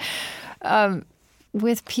like this.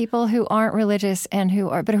 With people who aren't religious and who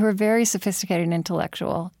are very sophisticated and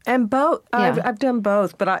intellectual. And both. Yeah. I've done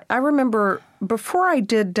both. But I remember before I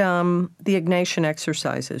did the Ignatian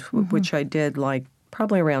exercises, which I did like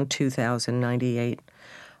probably around 2098,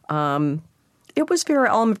 it was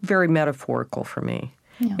all very metaphorical for me.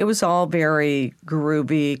 Yeah. It was all very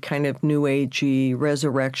groovy, kind of New Agey.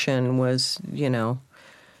 Resurrection was,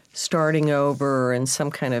 starting over in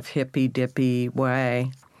some kind of hippy-dippy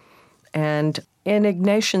way. And in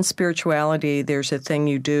Ignatian spirituality, there's a thing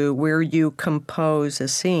you do where you compose a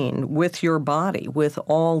scene with your body, with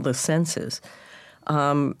all the senses.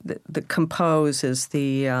 The compose is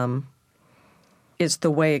the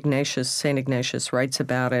way St. Ignatius writes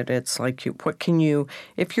about it. It's like,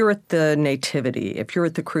 if you're at the Nativity, if you're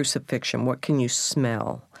at the crucifixion, what can you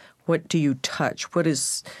smell? What do you touch? What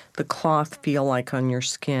does the cloth feel like on your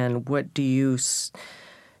skin? What do you,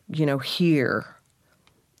 hear?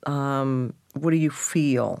 What do you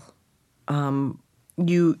feel?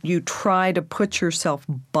 You try to put yourself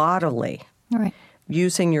bodily, Right.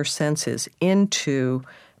 using your senses, into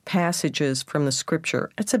passages from the Scripture.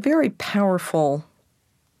 It's a very powerful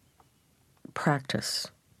practice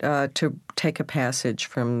to take a passage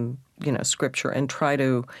from, Scripture and try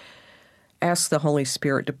to ask the Holy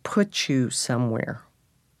Spirit to put you somewhere,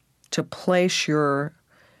 to place your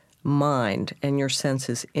mind and your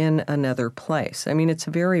senses in another place. I mean, it's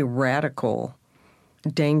a very radical,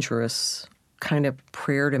 dangerous kind of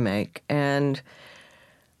prayer to make. And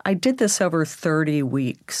I did this over 30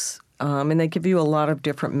 weeks, and they give you a lot of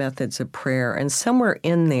different methods of prayer. And somewhere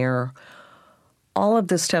in there, all of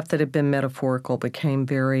the stuff that had been metaphorical became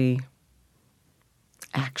very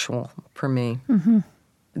actual for me. Mm-hmm.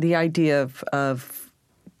 The idea of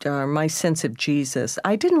my sense of Jesus.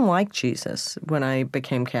 I didn't like Jesus when I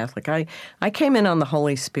became Catholic. I came in on the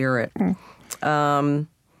Holy Spirit. And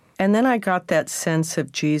then I got that sense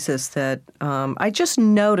of Jesus that I just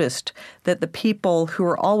noticed that the people who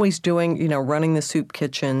are always doing, running the soup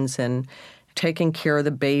kitchens and taking care of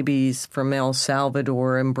the babies from El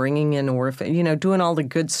Salvador and bringing in orphans, doing all the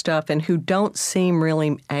good stuff, and who don't seem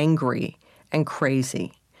really angry and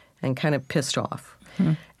crazy and kind of pissed off.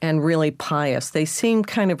 And really pious. They seem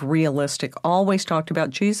kind of realistic, always talked about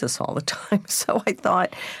Jesus all the time. So I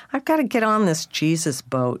thought, I've got to get on this Jesus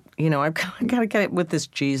boat. I've got to get with this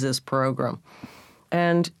Jesus program.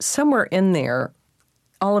 And somewhere in there,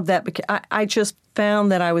 all of that, I just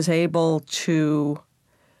found that I was able to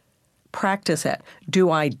practice it. Do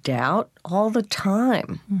I doubt? All the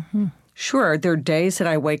time. Mm-hmm. Sure, there are days that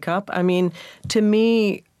I wake up. I mean, to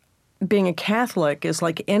me, being a Catholic is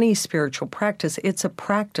like any spiritual practice. It's a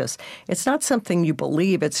practice. It's not something you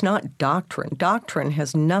believe. It's not doctrine. Doctrine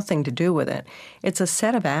has nothing to do with it. It's a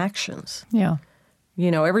set of actions. Yeah.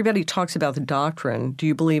 Everybody talks about the doctrine. Do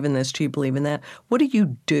you believe in this? Do you believe in that? What do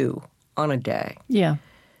you do on a day? Yeah.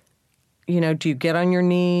 Do you get on your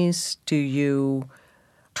knees? Do you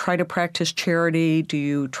try to practice charity? Do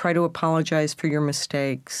you try to apologize for your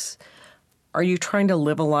mistakes? Are you trying to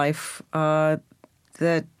live a life that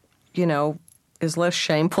is less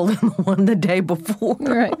shameful than the one the day before?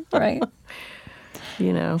 Right.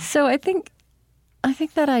 So I think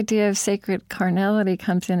that idea of sacred carnality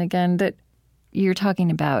comes in again, that you're talking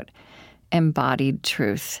about embodied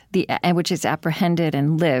truth, which is apprehended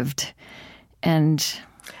and lived. And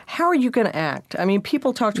how are you going to act? I mean,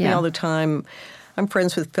 people talk to me all the time. I'm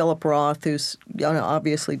friends with Philip Roth, who's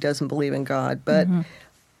obviously doesn't believe in God, but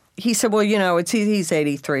he said, well, it's easy. He's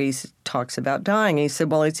 83. He talks about dying. He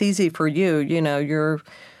said, well, it's easy for you.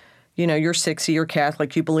 You're 60. You're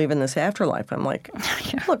Catholic. You believe in this afterlife. I'm like,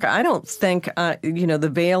 look, I don't think,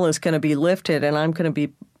 the veil is going to be lifted and I'm going to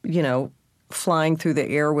be, flying through the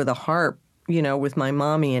air with a harp, with my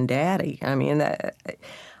mommy and daddy. I mean,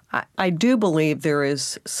 I do believe there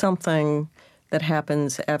is something that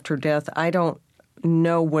happens after death. I don't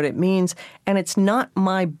know what it means, and it's not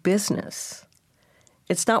my business.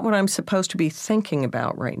 It's not what I'm supposed to be thinking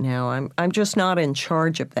about right now. I'm just not in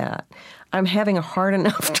charge of that. I'm having a hard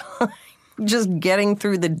enough time just getting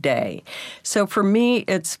through the day. So for me,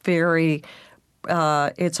 it's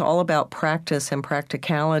it's all about practice and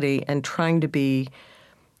practicality and trying to be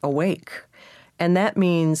awake. And that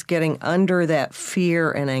means getting under that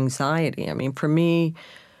fear and anxiety. I mean, for me,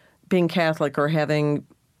 being Catholic or having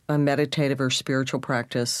a meditative or spiritual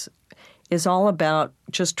practice is all about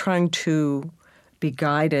just trying to be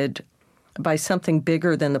guided by something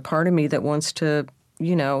bigger than the part of me that wants to,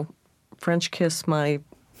 French kiss my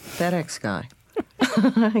FedEx guy.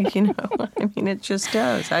 I mean, it just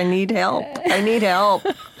does. I need help.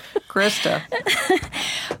 Krista.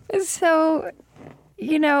 So,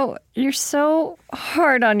 you're so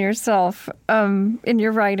hard on yourself in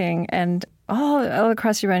your writing, and all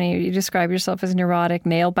across your writing, you describe yourself as neurotic,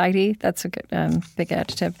 nail-bitey. That's a good big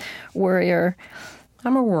adjective. Worrier.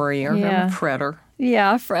 I'm a worrier. Yeah. I'm a fretter.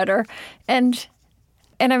 Yeah, a fretter. And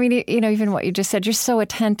I mean, even what you just said, you're so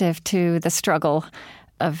attentive to the struggle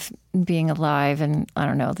of being alive and, I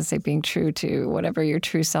don't know, let's say being true to whatever your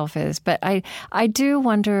true self is. But I do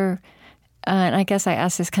wonder, and I guess I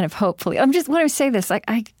ask this kind of hopefully. When I say this,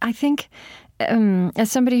 I think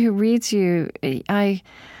as somebody who reads you,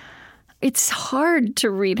 it's hard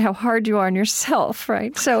to read how hard you are on yourself,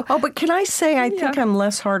 right? So, but can I say I think I'm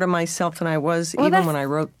less hard on myself than I was when I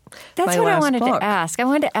wrote that's my what last I wanted book. to ask. I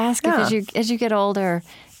wanted to ask if as you get older,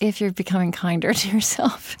 if you're becoming kinder to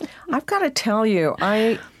yourself. I've got to tell you,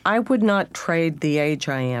 I would not trade the age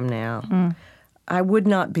I am now. I would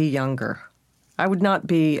not be younger. I would not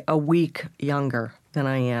be a week younger than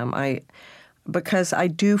I am. Because I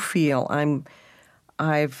do feel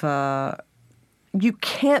you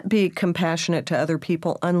can't be compassionate to other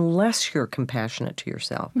people unless you're compassionate to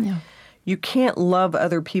yourself. Yeah. You can't love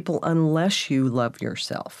other people unless you love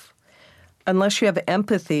yourself. Unless you have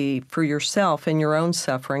empathy for yourself and your own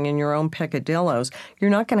suffering and your own peccadillos, you're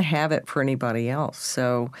not going to have it for anybody else.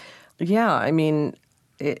 So, yeah, I mean,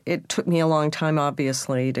 it took me a long time,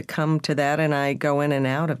 obviously, to come to that, and I go in and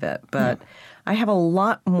out of it. But I have a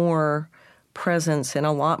lot more presence and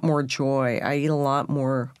a lot more joy. I eat a lot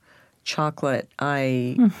more chocolate.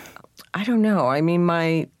 I don't know. I mean,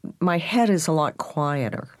 my head is a lot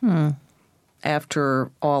quieter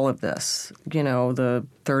after all of this. You know, the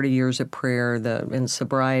 30 years of prayer, in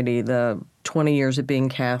sobriety, the 20 years of being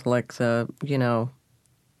Catholic,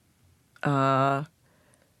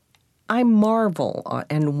 I marvel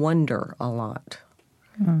and wonder a lot.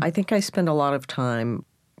 I think I spend a lot of time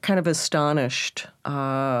kind of astonished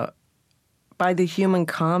by the human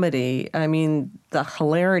comedy. I mean, the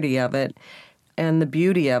hilarity of it and the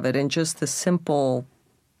beauty of it and just the simple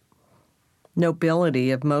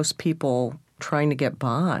nobility of most people trying to get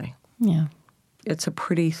by. Yeah. It's a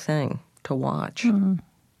pretty thing to watch.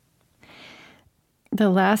 The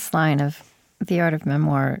last line of The Art of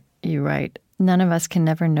Memoir, you write, "None of us can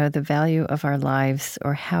never know the value of our lives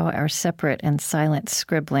or how our separate and silent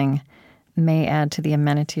scribbling may add to the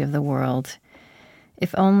amenity of the world,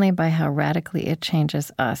 if only by how radically it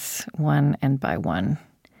changes us, one and by one."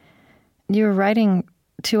 You're writing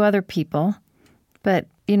to other people, but,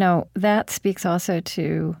 that speaks also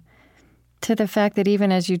to the fact that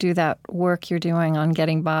even as you do that work you're doing on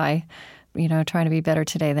getting by, trying to be better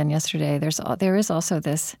today than yesterday, there's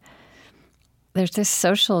this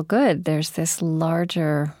social good. There are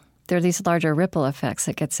these larger ripple effects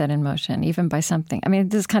that get set in motion, even by something. I mean,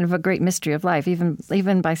 this is kind of a great mystery of life,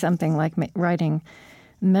 even by something like writing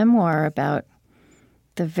memoir about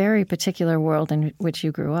the very particular world in which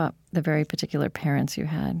you grew up, the very particular parents you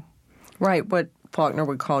had. Right, what Faulkner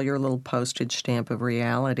would call your little postage stamp of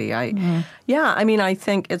reality. I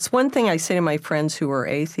think it's one thing I say to my friends who are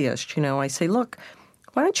atheists, I say, look,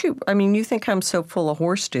 why don't you, you think I'm so full of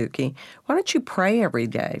horse dookie, why don't you pray every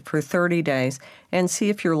day for 30 days and see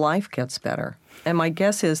if your life gets better? And my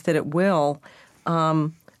guess is that it will,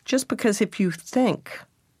 just because if you think,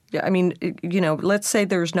 let's say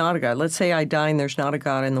there's not a God. Let's say I die and there's not a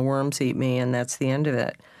God and the worms eat me and that's the end of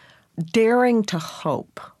it. Daring to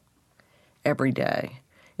hope every day.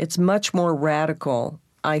 It's much more radical,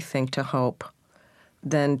 I think, to hope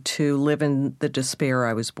than to live in the despair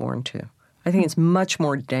I was born to. I think it's much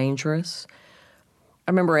more dangerous.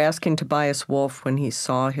 I remember asking Tobias Wolff when he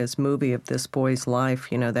saw his movie of this boy's life,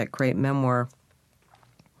 that great memoir,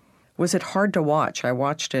 was it hard to watch? I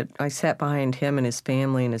watched it. I sat behind him and his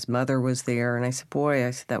family, and his mother was there. And I said,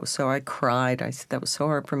 I cried. I said, that was so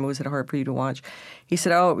hard for me. Was it hard for you to watch? He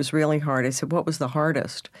said, oh, it was really hard. I said, what was the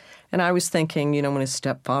hardest? And I was thinking, when his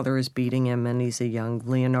stepfather is beating him and he's a young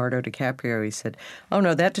Leonardo DiCaprio, he said, oh,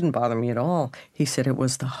 no, that didn't bother me at all. He said, it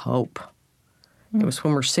was the hope. It was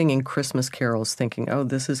when we're singing Christmas carols thinking, oh,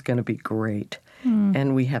 this is going to be great.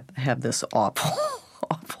 And we have this awful,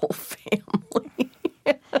 awful family.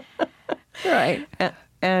 Right.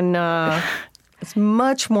 And it's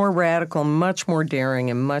much more radical, much more daring,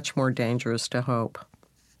 and much more dangerous to hope.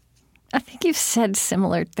 I think you've said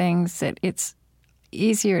similar things, that it's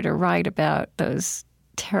easier to write about those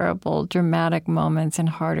terrible, dramatic moments and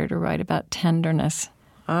harder to write about tenderness.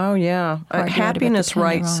 Oh, yeah. Happiness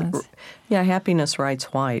writes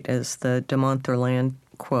white, as the de Montherland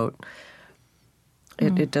quote.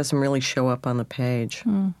 It doesn't really show up on the page.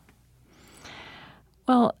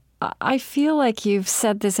 Well, I feel like you've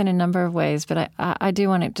said this in a number of ways, but I do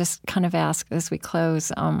want to just kind of ask as we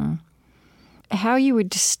close how you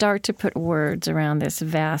would start to put words around this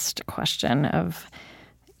vast question of,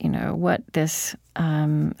 what this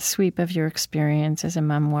sweep of your experience as a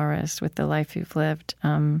memoirist with the life you've lived,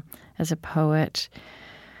 as a poet,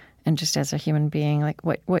 and just as a human being, like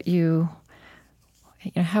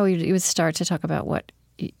how you would start to talk about what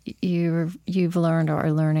you've learned or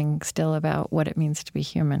are learning still about what it means to be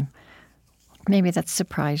human. Maybe that's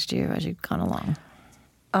surprised you as you've gone along.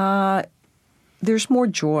 There's more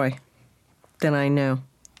joy than I knew.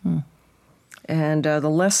 And the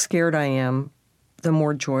less scared I am, the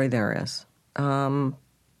more joy there is. The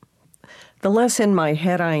less in my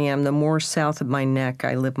head I am, the more south of my neck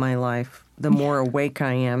I live my life. The more awake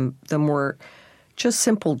I am, the more just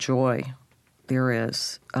simple joy there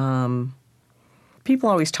is. people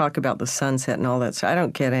always talk about the sunset and all that. So I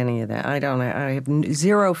don't get any of that. I have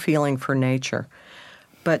zero feeling for nature.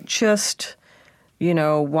 But just,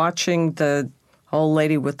 watching the old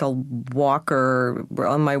lady with the walker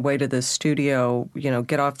on my way to the studio,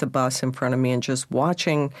 get off the bus in front of me and just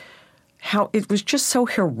watching how it was just so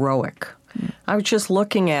heroic. I was just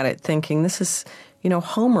looking at it thinking, this is,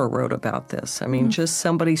 Homer wrote about this. I mean, just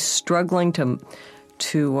somebody struggling to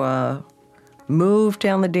move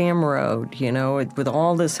down the damn road, with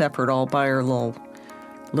all this effort all by her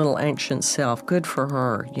little ancient self. Good for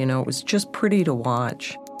her. It was just pretty to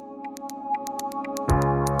watch.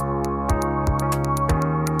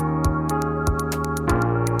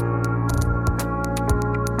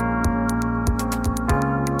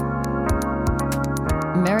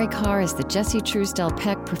 Mary Karr is the Jessie Truesdell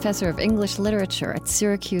Peck Professor of English Literature at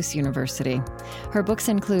Syracuse University. Her books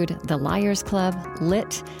include The Liars Club,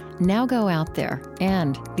 Lit, Now Go Out There,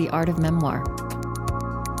 and The Art of Memoir.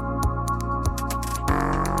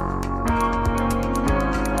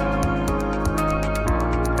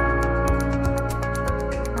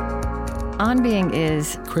 On Being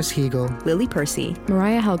is Chris Heagle, Lily Percy,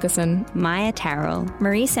 Mariah Helgeson, Maya Terrell,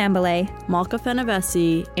 Marie Sambalay, Malka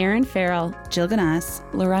Fenavesi, Aaron Farrell, Jill Ganas,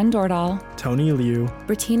 Loren Dordal, Tony Liu,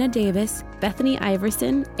 Bettina Davis, Bethany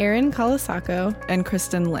Iverson, Erin Kalasako, and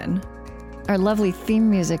Kristen Lynn. Our lovely theme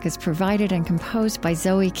music is provided and composed by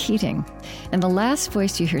Zoe Keating. And the last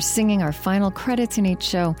voice you hear singing our final credits in each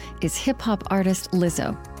show is hip-hop artist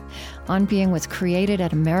Lizzo. On Being was created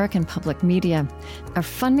at American Public Media. Our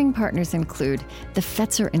funding partners include the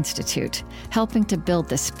Fetzer Institute, helping to build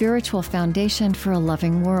the spiritual foundation for a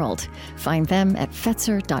loving world. Find them at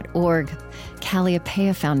fetzer.org.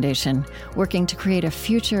 Calliopeia Foundation, working to create a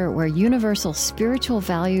future where universal spiritual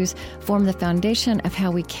values form the foundation of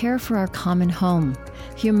how we care for our common home.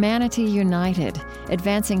 Humanity United,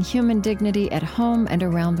 advancing human dignity at home and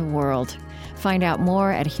around the world. Find out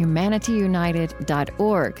more at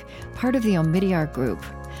humanityunited.org, part of the Omidyar Group.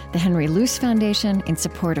 The Henry Luce Foundation, in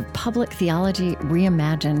support of public theology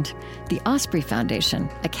reimagined. The Osprey Foundation,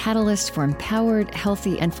 a catalyst for empowered,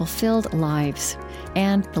 healthy, and fulfilled lives.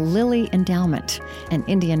 And the Lilly Endowment, an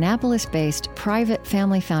Indianapolis-based private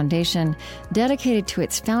family foundation dedicated to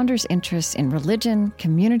its founders' interests in religion,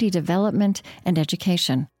 community development, and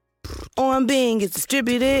education. On Being is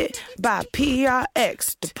distributed by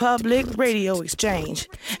PRX, the Public Radio Exchange,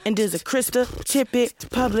 and is a Krista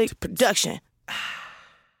Tippett public production.